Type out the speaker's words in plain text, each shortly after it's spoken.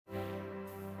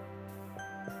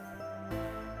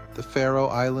The Faroe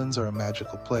Islands are a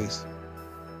magical place.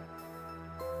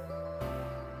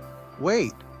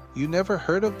 Wait, you never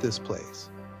heard of this place?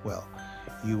 Well,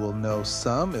 you will know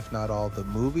some, if not all, the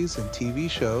movies and TV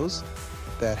shows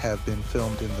that have been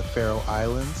filmed in the Faroe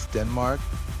Islands, Denmark,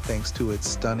 thanks to its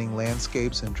stunning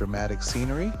landscapes and dramatic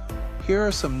scenery. Here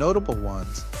are some notable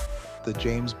ones. The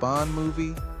James Bond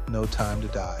movie, No Time to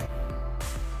Die,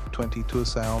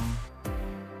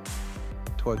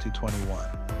 2021.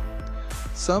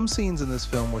 Some scenes in this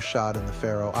film were shot in the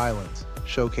Faroe Islands,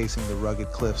 showcasing the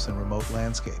rugged cliffs and remote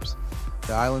landscapes.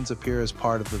 The islands appear as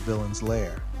part of the villain's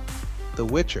lair. The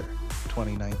Witcher,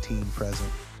 2019 present.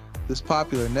 This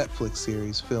popular Netflix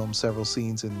series filmed several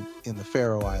scenes in the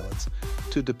Faroe Islands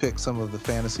to depict some of the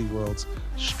fantasy world's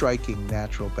striking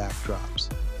natural backdrops.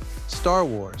 Star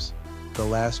Wars, The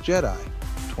Last Jedi,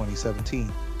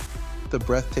 2017. The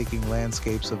breathtaking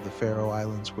landscapes of the Faroe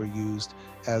Islands were used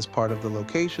as part of the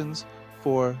locations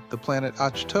for the planet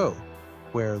Achto,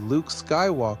 where Luke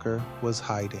Skywalker was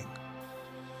hiding.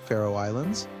 Faroe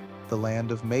Islands, The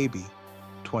Land of Maybe,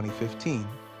 2015.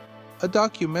 A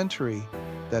documentary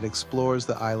that explores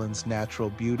the island's natural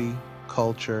beauty,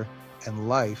 culture, and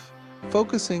life,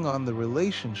 focusing on the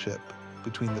relationship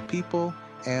between the people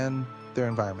and their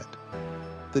environment.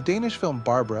 The Danish film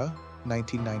Barbara,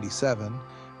 1997,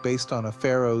 based on a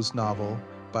Faroes novel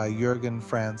by Jørgen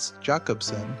Frans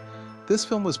Jacobsen, this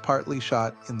film was partly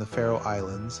shot in the Faroe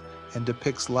Islands and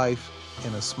depicts life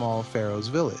in a small Faroes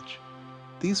village.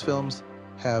 These films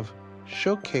have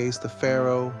showcased the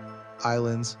Faroe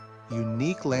Islands'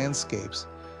 unique landscapes,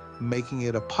 making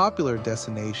it a popular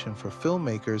destination for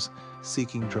filmmakers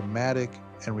seeking dramatic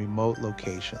and remote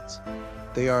locations.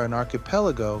 They are an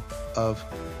archipelago of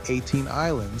 18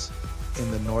 islands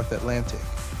in the North Atlantic.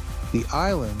 The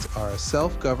islands are a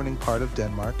self-governing part of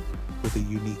Denmark with a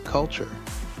unique culture,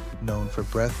 known for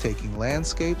breathtaking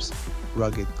landscapes,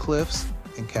 rugged cliffs,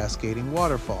 and cascading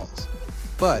waterfalls.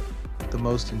 But the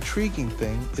most intriguing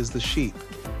thing is the sheep.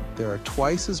 There are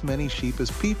twice as many sheep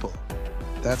as people.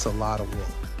 That's a lot of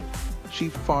wool.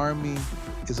 Sheep farming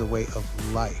is a way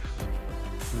of life,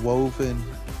 woven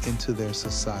into their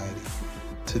society.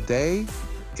 Today,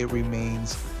 it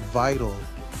remains vital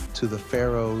to the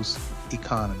Faroes'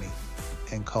 economy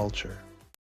and culture.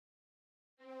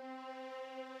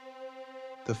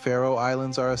 The Faroe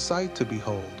Islands are a sight to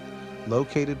behold,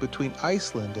 located between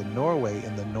Iceland and Norway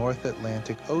in the North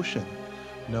Atlantic Ocean,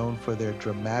 known for their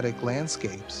dramatic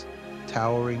landscapes.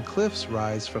 Towering cliffs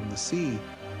rise from the sea,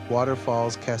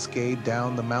 waterfalls cascade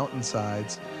down the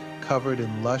mountainsides, covered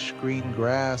in lush green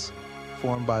grass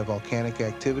formed by volcanic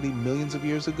activity millions of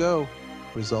years ago,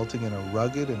 resulting in a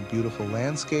rugged and beautiful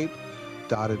landscape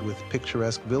dotted with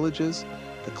picturesque villages.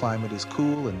 The climate is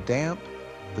cool and damp.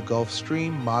 The Gulf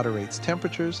Stream moderates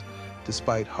temperatures.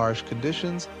 Despite harsh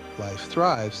conditions, life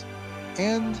thrives.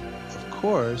 And, of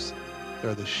course,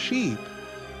 there are the sheep.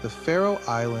 The Faroe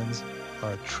Islands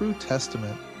are a true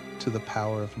testament to the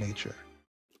power of nature.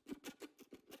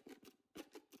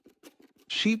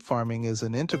 Sheep farming is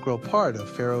an integral part of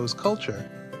Faroes culture.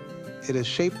 It has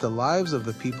shaped the lives of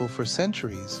the people for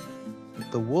centuries.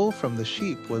 The wool from the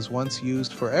sheep was once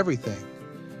used for everything.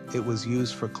 It was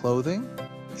used for clothing,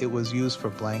 it was used for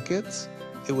blankets,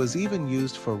 it was even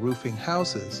used for roofing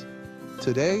houses.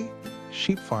 Today,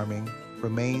 sheep farming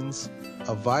remains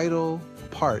a vital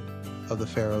part of the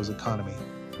Faroes economy.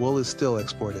 Wool is still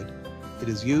exported. It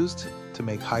is used to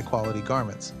make high-quality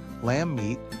garments. Lamb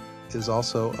meat is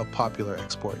also a popular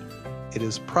export. It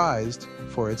is prized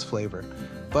for its flavor.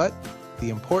 But the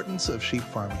importance of sheep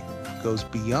farming goes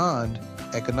beyond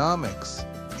economics.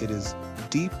 It is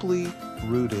deeply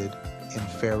rooted in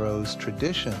Faroes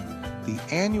tradition. The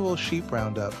annual sheep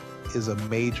roundup is a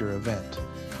major event.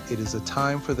 It is a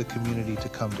time for the community to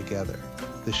come together.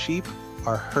 The sheep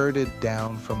are herded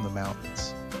down from the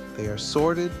mountains. They are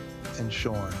sorted and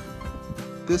shorn.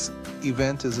 This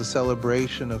event is a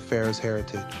celebration of Faroes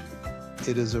heritage.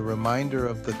 It is a reminder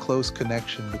of the close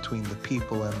connection between the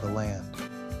people and the land.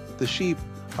 The sheep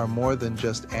are more than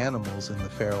just animals in the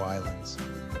Faroe Islands.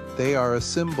 They are a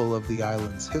symbol of the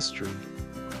island's history.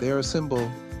 They are a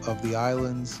symbol of the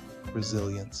island's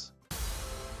resilience.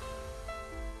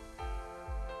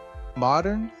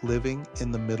 Modern living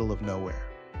in the middle of nowhere.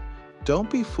 Don't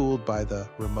be fooled by the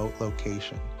remote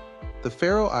location. The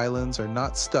Faroe Islands are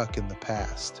not stuck in the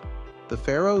past. The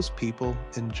Faroes people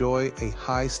enjoy a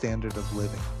high standard of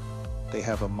living. They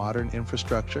have a modern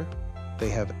infrastructure. They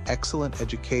have excellent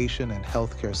education and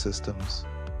healthcare systems.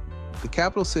 The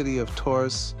capital city of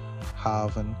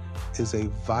Tórshavn is a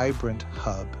vibrant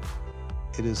hub.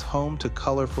 It is home to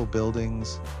colorful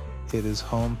buildings. It is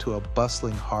home to a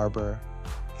bustling harbor.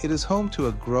 It is home to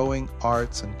a growing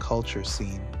arts and culture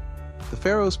scene. The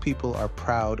Faroes people are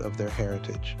proud of their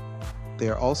heritage. They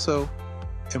are also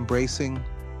embracing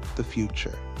the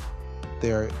future.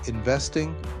 They are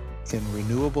investing in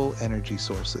renewable energy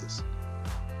sources.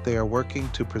 They are working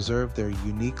to preserve their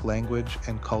unique language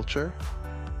and culture.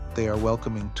 They are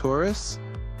welcoming tourists.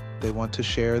 They want to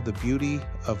share the beauty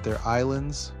of their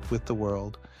islands with the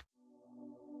world.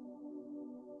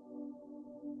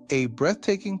 A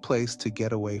breathtaking place to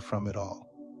get away from it all.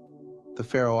 The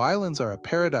Faroe Islands are a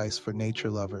paradise for nature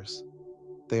lovers.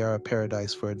 They are a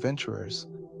paradise for adventurers.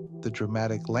 The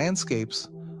dramatic landscapes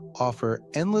offer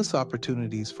endless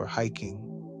opportunities for hiking.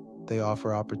 They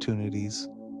offer opportunities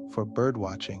for bird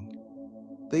watching.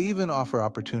 They even offer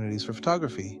opportunities for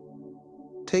photography.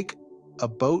 Take a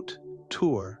boat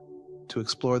tour to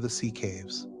explore the sea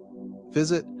caves.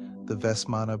 Visit the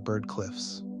Vestmanna bird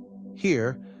cliffs.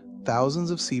 Here, thousands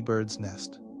of seabirds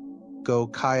nest. Go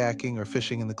kayaking or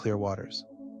fishing in the clear waters.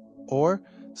 Or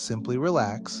simply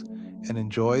relax and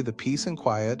enjoy the peace and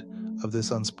quiet of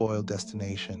this unspoiled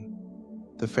destination.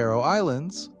 The Faroe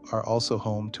Islands are also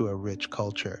home to a rich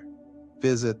culture.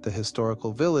 Visit the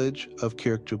historical village of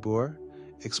Kirkjubor,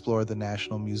 explore the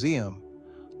National Museum,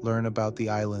 learn about the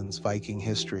island's Viking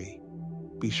history.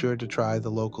 Be sure to try the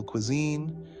local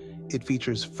cuisine. It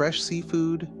features fresh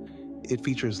seafood, it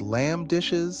features lamb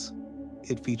dishes,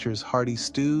 it features hearty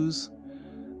stews.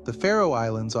 The Faroe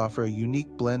Islands offer a unique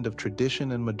blend of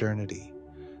tradition and modernity.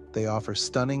 They offer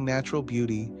stunning natural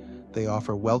beauty, they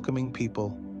offer welcoming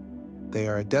people. They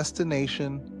are a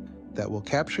destination that will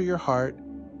capture your heart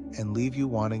and leave you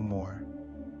wanting more.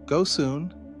 Go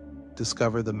soon,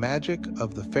 discover the magic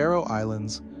of the Faroe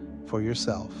Islands for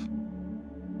yourself.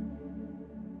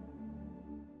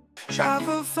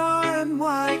 Travel far and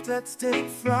wide, let's take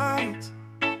flight.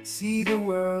 See the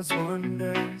world's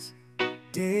wonders,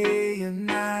 day and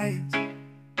night.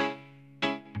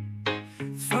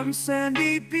 From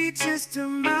sandy beaches to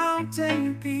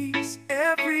mountain peaks,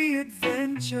 every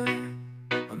adventure,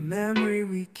 a memory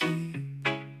we keep.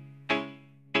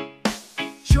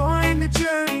 Join the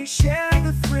journey, share